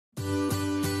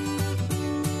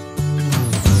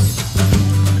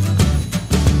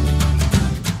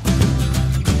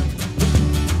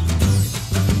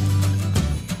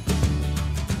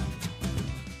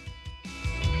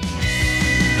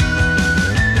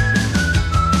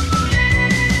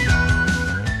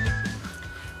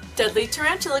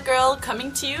Tarantula Girl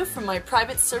coming to you from my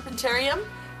private serpentarium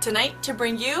tonight to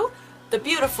bring you the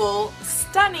beautiful,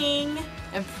 stunning,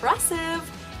 impressive,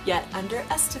 yet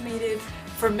underestimated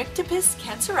Phormictopus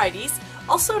cancerites,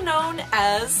 also known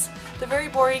as the very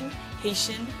boring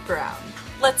Haitian brown.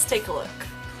 Let's take a look.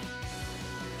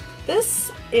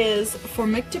 This is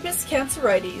Phormictopus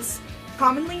cancerites,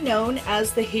 commonly known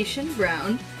as the Haitian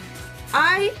brown.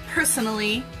 I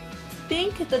personally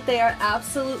think that they are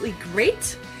absolutely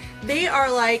great. They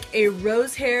are like a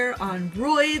rose hair on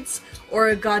roids or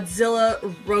a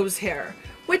Godzilla rose hair,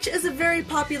 which is a very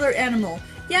popular animal,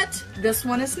 yet this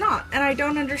one is not, and I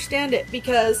don't understand it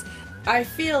because I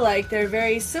feel like they're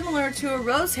very similar to a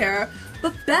rose hair,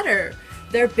 but better.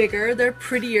 They're bigger, they're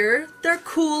prettier, they're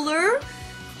cooler,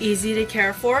 easy to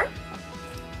care for.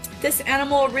 This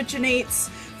animal originates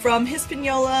from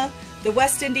Hispaniola, the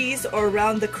West Indies, or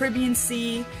around the Caribbean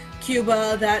Sea,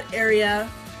 Cuba, that area.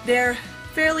 They're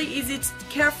fairly easy to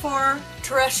care for,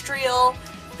 terrestrial.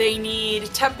 They need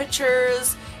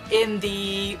temperatures in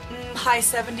the high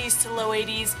 70s to low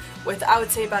 80s with, I would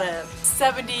say, about a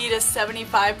 70 to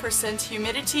 75%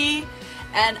 humidity.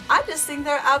 And I just think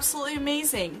they're absolutely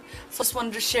amazing. So I just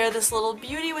wanted to share this little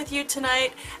beauty with you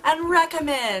tonight and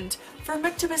recommend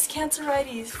Phormictopus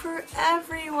cancerites for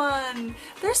everyone.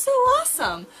 They're so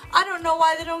awesome. I don't know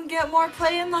why they don't get more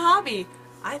play in the hobby.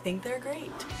 I think they're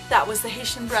great. That was the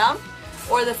Haitian brown,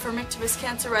 or the Phormictopus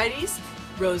cancerites,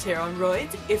 rose hair on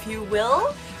roids, if you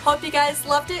will. Hope you guys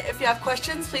loved it. If you have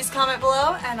questions, please comment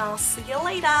below, and I'll see you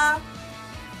later.